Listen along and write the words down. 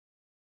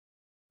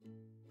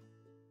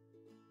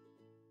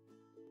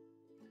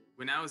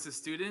When I was a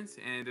student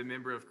and a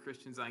member of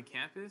Christians on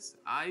campus,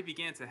 I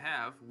began to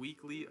have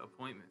weekly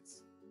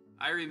appointments.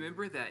 I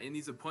remember that in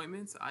these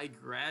appointments, I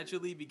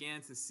gradually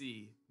began to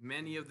see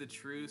many of the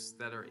truths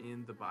that are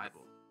in the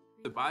Bible.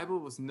 The Bible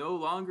was no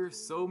longer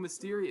so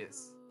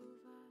mysterious.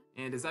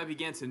 And as I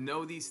began to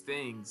know these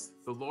things,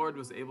 the Lord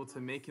was able to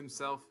make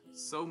himself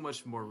so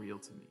much more real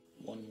to me.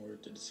 One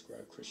word to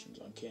describe Christians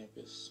on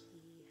campus: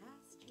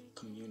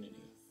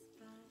 community.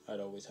 I'd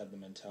always had the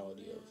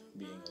mentality of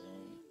being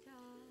alone,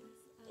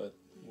 but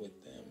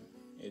with them,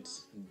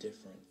 it's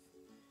different.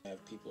 I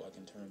have people I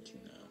can turn to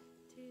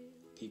now.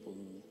 People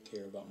who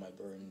care about my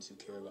burdens, who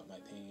care about my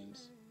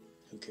pains,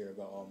 who care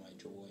about all my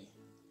joy.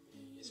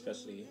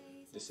 Especially,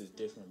 this is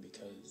different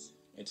because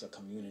it's a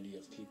community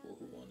of people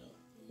who want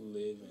to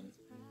live and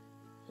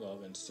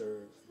love and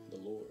serve the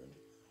Lord.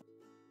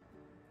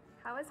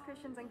 How has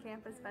Christians on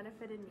campus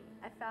benefited me?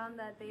 I found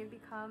that they've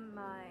become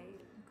my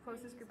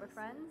closest group of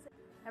friends.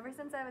 Ever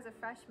since I was a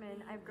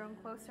freshman, I've grown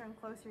closer and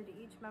closer to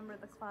each member of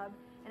the club,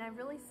 and I've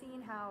really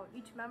seen how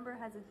each member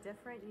has a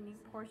different,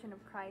 unique portion of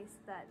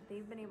Christ that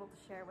they've been able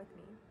to share with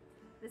me.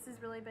 This has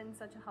really been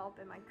such a help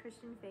in my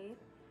Christian faith,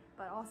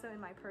 but also in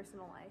my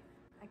personal life.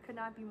 I could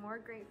not be more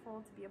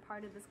grateful to be a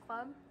part of this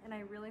club, and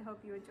I really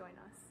hope you would join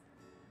us.